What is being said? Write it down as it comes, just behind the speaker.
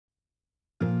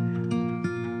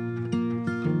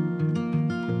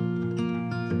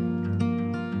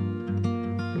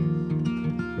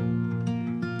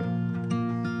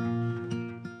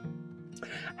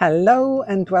Hello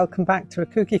and welcome back to a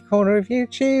Kooky Corner of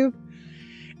YouTube.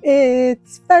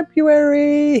 It's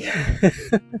February.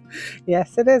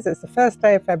 Yes, it is. It's the first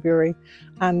day of February.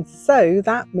 And so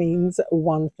that means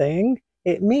one thing.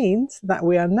 It means that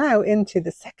we are now into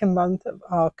the second month of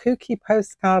our Kooky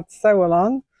Postcard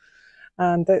Sew-A-Long.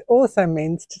 And it also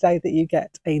means today that you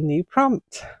get a new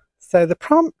prompt. So the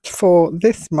prompt for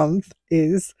this month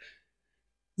is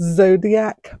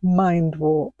Zodiac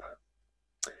Mindwarp.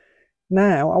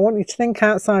 Now, I want you to think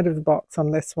outside of the box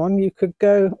on this one. You could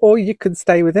go, or you could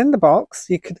stay within the box.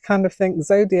 You could kind of think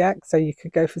zodiac, so you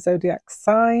could go for zodiac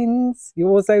signs,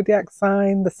 your zodiac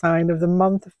sign, the sign of the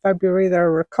month of February. There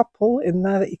are a couple in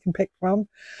there that you can pick from.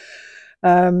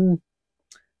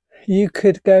 You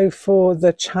could go for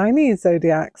the Chinese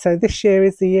zodiac. So this year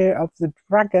is the year of the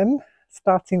dragon,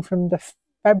 starting from the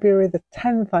February the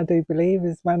 10th, I do believe,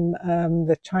 is when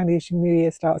the Chinese New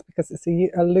Year starts, because it's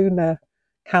a lunar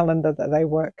calendar that they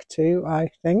work to, I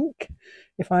think,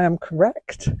 if I am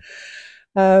correct.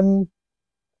 So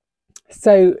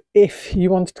if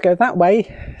you wanted to go that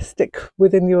way, stick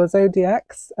within your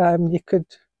zodiacs, you could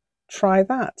try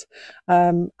that.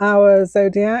 Our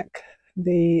zodiac,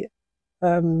 the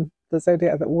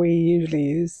zodiac that we usually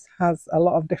use, has a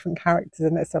lot of different characters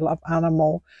in it. It's a lot of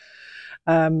animal,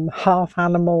 half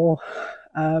animal,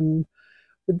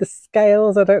 with the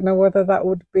scales. I don't know whether that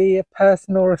would be a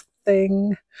person or a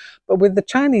thing, but with the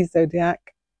Chinese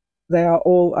zodiac, they are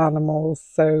all animals,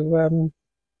 so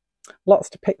lots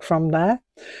to pick from there.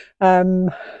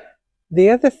 The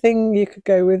other thing you could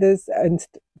go with is, and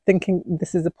thinking,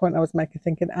 this is the point I was making,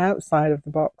 thinking outside of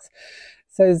the box.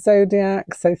 So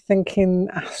zodiac, so thinking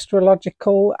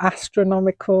astrological,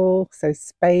 astronomical, so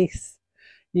space.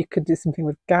 You could do something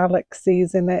with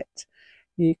galaxies in it.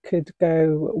 You could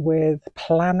go with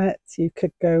planets. You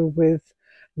could go with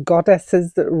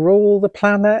goddesses that rule the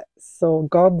planets, or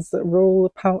gods that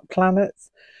rule the planets.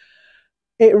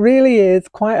 It really is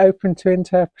quite open to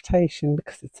interpretation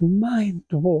because it's a mind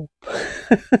warp.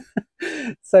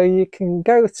 So you can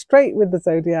go straight with the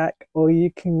zodiac, or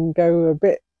you can go a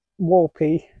bit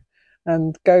warpy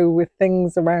and go with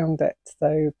things around it.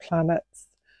 So planets,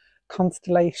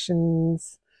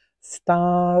 constellations,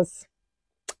 stars,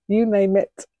 you name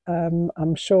it.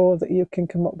 I'm sure that you can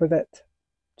come up with it.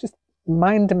 Just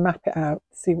mind and map it out,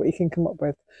 see what you can come up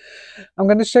with. I'm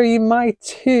going to show you my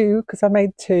two, because I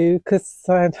made two, because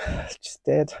I just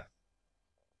did.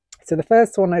 So the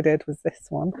first one I did was this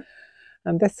one,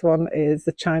 and this one is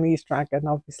the Chinese dragon,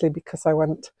 obviously, because I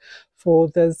went for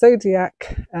the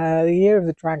zodiac, the year of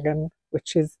the dragon,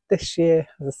 which is this year,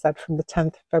 as I said, from the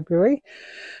 10th of February.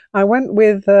 I went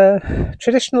with a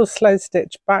traditional slow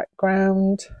stitch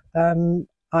background.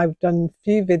 I've done a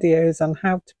few videos on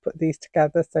how to put these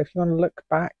together, so if you want to look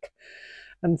back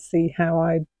and see how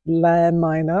I layer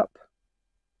mine up.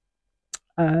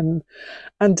 And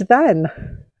then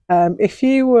if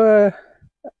you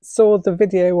saw the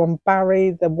video on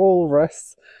Barry the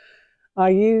Walrus, I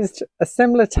used a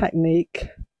similar technique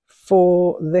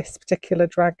for this particular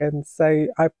dragon. So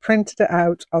I printed it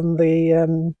out on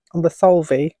the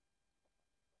Solvay,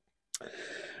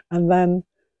 and then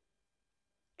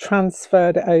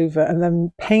transferred it over, and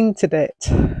then painted it.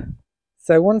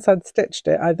 So once I'd stitched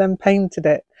it, I then painted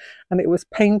it, and it was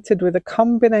painted with a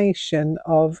combination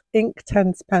of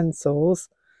Inktense pencils,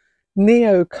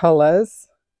 Neo colours,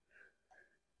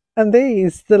 and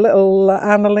these, the little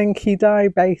Analinky dye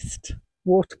based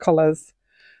watercolours.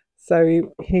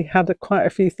 So he had quite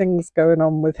a few things going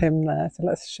on with him there. So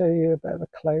let's show you a bit of a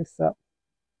close-up.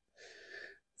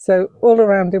 So all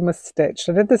around him was stitched.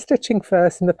 I did the stitching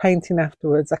first and the painting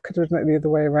afterwards. I could have done it the other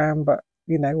way around, but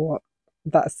you know what?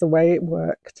 That's the way it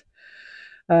worked.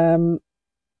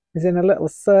 He's in a little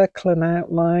circle and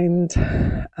outlined.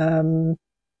 And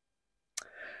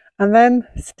then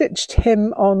stitched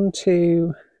him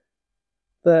onto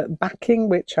the backing,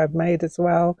 which I've made as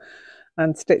well,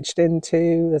 and stitched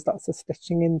into, there's lots of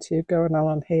stitching into going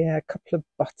on here, a couple of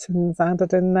buttons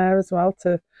added in there as well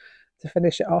to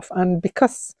finish it off. And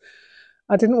because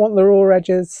I didn't want the raw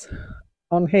edges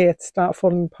on here to start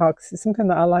falling apart, because it's something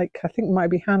that I think might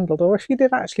be handled, or if you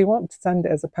did actually want to send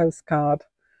it as a postcard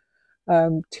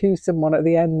to someone at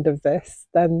the end of this,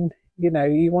 then you know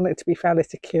you want it to be fairly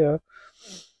secure.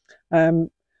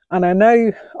 And I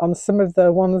know on some of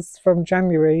the ones from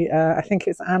January, I think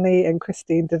it's Annie and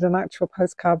Christine did an actual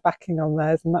postcard backing on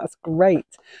theirs, and that's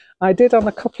great. I did on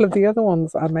a couple of the other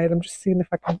ones that I made. I'm just seeing if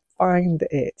I can find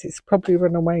it. It's probably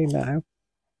run away now.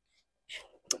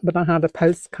 But I had a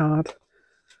postcard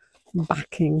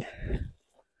backing.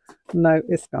 No,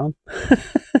 it's gone.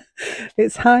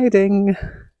 It's hiding.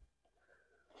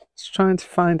 Just trying to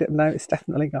find it. No, it's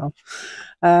definitely gone.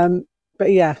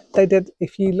 But yeah, they did.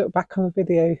 If you look back on the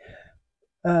video,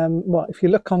 well, if you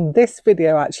look on this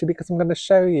video actually, because I'm going to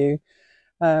show you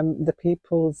the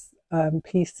people's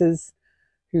pieces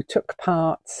who took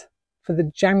part for the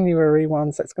January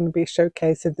one. So it's going to be a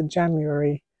showcase of the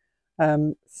January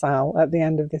sal at the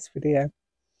end of this video.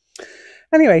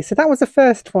 Anyway, so that was the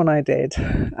first one I did.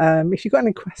 If you've got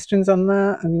any questions on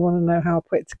that and you want to know how I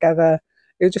put it together,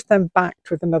 it was just then backed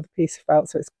with another piece of felt,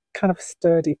 so it's kind of a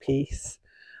sturdy piece.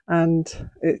 And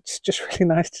it's just really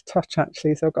nice to touch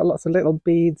actually. So I've got lots of little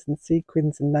beads and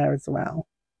sequins in there as well.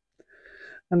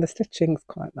 And the stitching's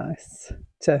quite nice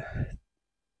to,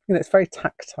 you know, it's very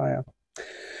tactile.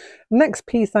 Next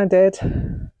piece I did,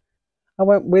 I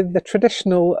went with the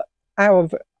traditional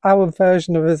our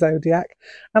version of a zodiac,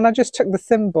 and I just took the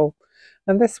symbol.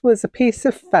 And this was a piece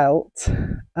of felt.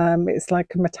 It's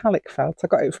like a metallic felt. I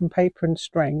got it from Paper and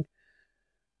String.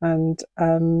 And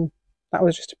that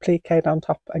was just appliqued on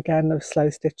top again of slow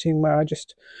stitching, where I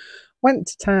just went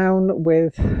to town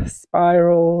with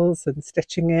spirals and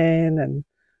stitching in and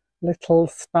little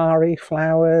starry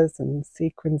flowers and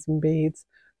sequins and beads.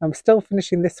 I'm still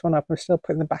finishing this one up. I'm still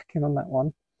putting the backing on that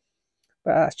one,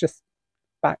 but that's just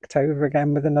backed over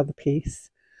again with another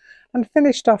piece and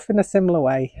finished off in a similar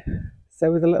way,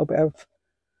 so with a little bit of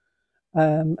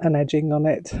an edging on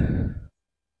it.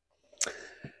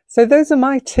 So those are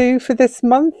my two for this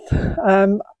month.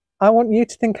 I want you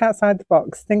to think outside the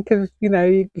box. Think of, you know,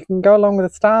 you can go along with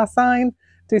a star sign,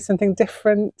 do something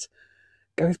different,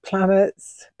 go with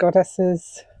planets,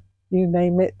 goddesses, you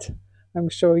name it. I'm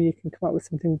sure you can come up with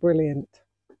something brilliant.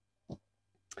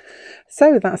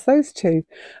 So that's those two.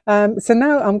 So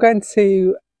now I'm going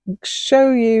to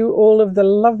show you all of the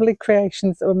lovely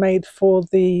creations that were made for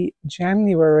the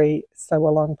January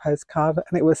Sew-A-Long postcard,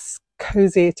 and it was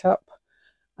Cozy It Up,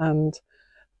 and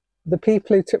the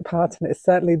people who took part in it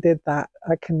certainly did that.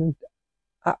 I can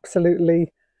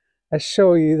absolutely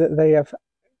assure you that they have,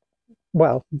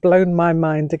 well, blown my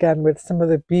mind again with some of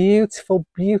the beautiful,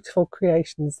 beautiful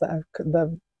creations that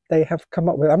they have come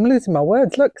up with. I'm losing my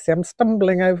words. Look, see, I'm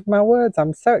stumbling over my words.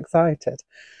 I'm so excited.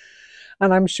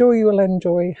 And I'm sure you will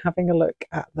enjoy having a look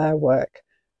at their work.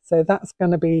 So that's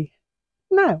going to be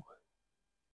now.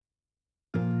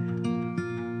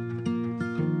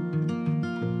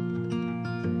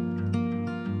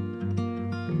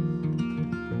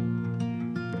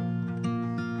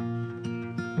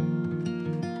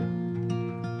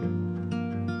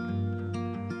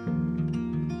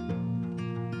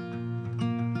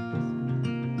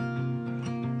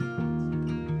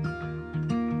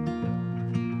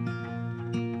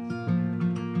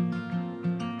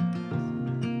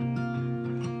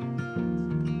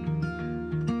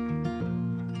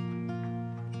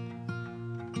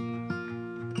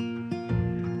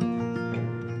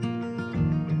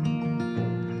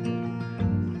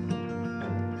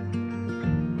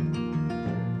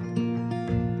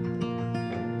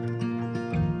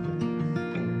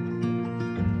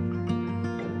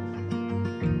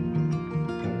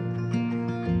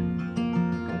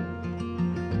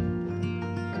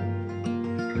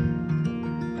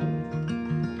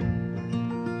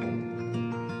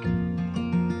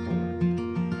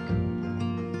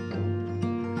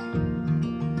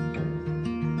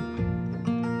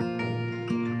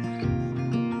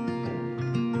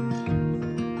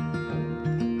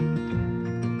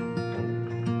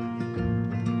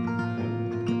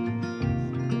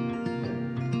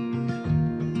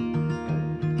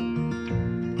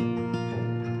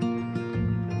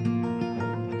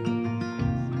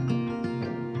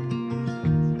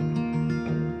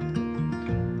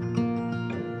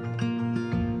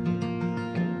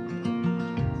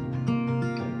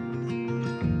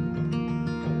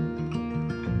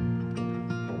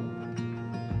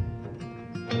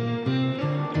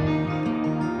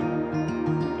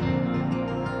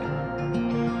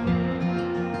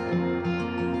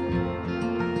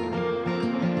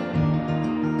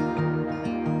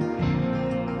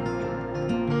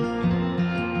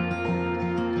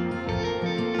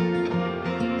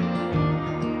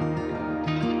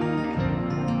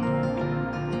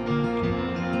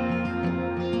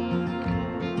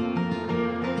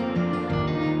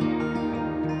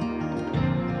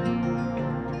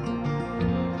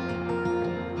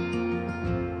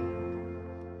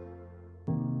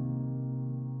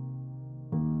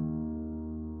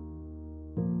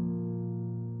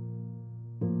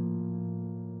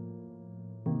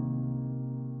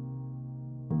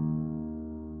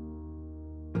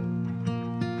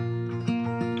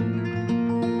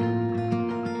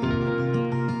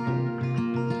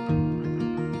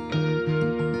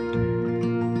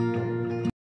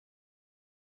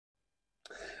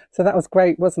 So that was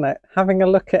great, wasn't it? Having a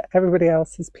look at everybody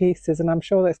else's pieces, and I'm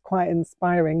sure that's quite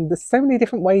inspiring. There's so many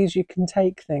different ways you can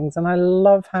take things, and I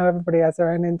love how everybody has their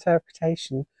own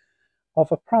interpretation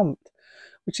of a prompt,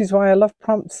 which is why I love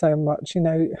prompts so much, you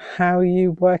know, how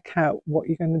you work out what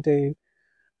you're going to do,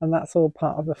 and that's all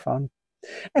part of the fun.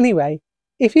 Anyway,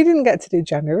 if you didn't get to do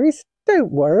January's,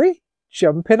 don't worry,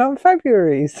 jump in on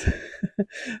February's.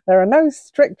 There are no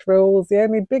strict rules. The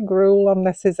only big rule on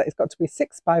this is that it's got to be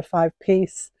 6x5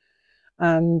 piece,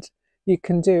 and you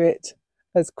can do it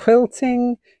as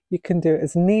quilting, you can do it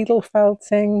as needle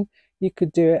felting, you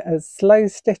could do it as slow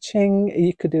stitching,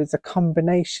 you could do it as a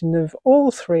combination of all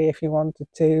three if you wanted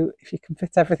to, if you can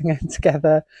fit everything in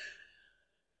together.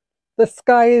 The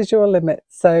sky is your limit.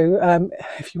 So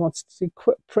if you wanted to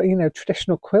do, you know,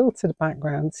 traditional quilted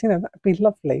backgrounds, you know, that'd be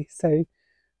lovely. So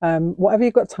whatever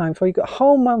you've got time for, you've got a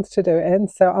whole month to do it in.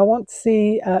 So I want to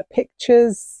see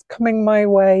pictures coming my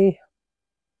way.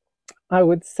 I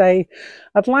would say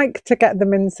I'd like to get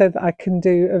them in so that I can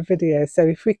do a video. So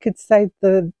if we could say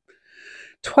the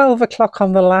 12 o'clock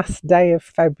on the last day of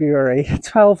February,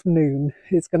 12 noon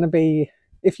is going to be,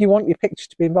 if you want your picture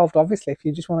to be involved, obviously, if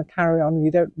you just want to carry on and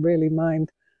you don't really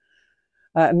mind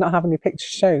not having your picture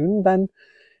shown, then,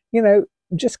 you know,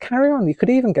 just carry on. You could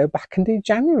even go back and do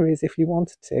January's if you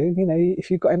wanted to, you know,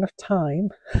 if you've got enough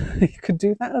time, you could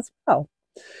do that as well.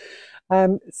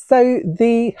 So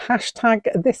the hashtag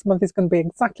this month is going to be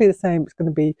exactly the same. It's going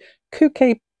to be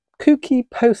Kooky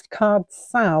Postcard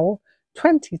Sal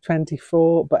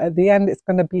 2024, but at the end it's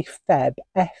going to be Feb,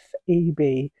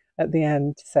 F-E-B, at the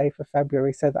end to say for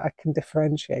February, so that I can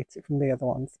differentiate it from the other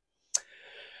ones.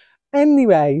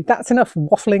 Anyway, that's enough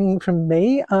waffling from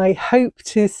me. I hope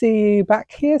to see you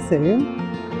back here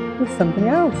soon with something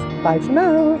else. Bye for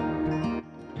now.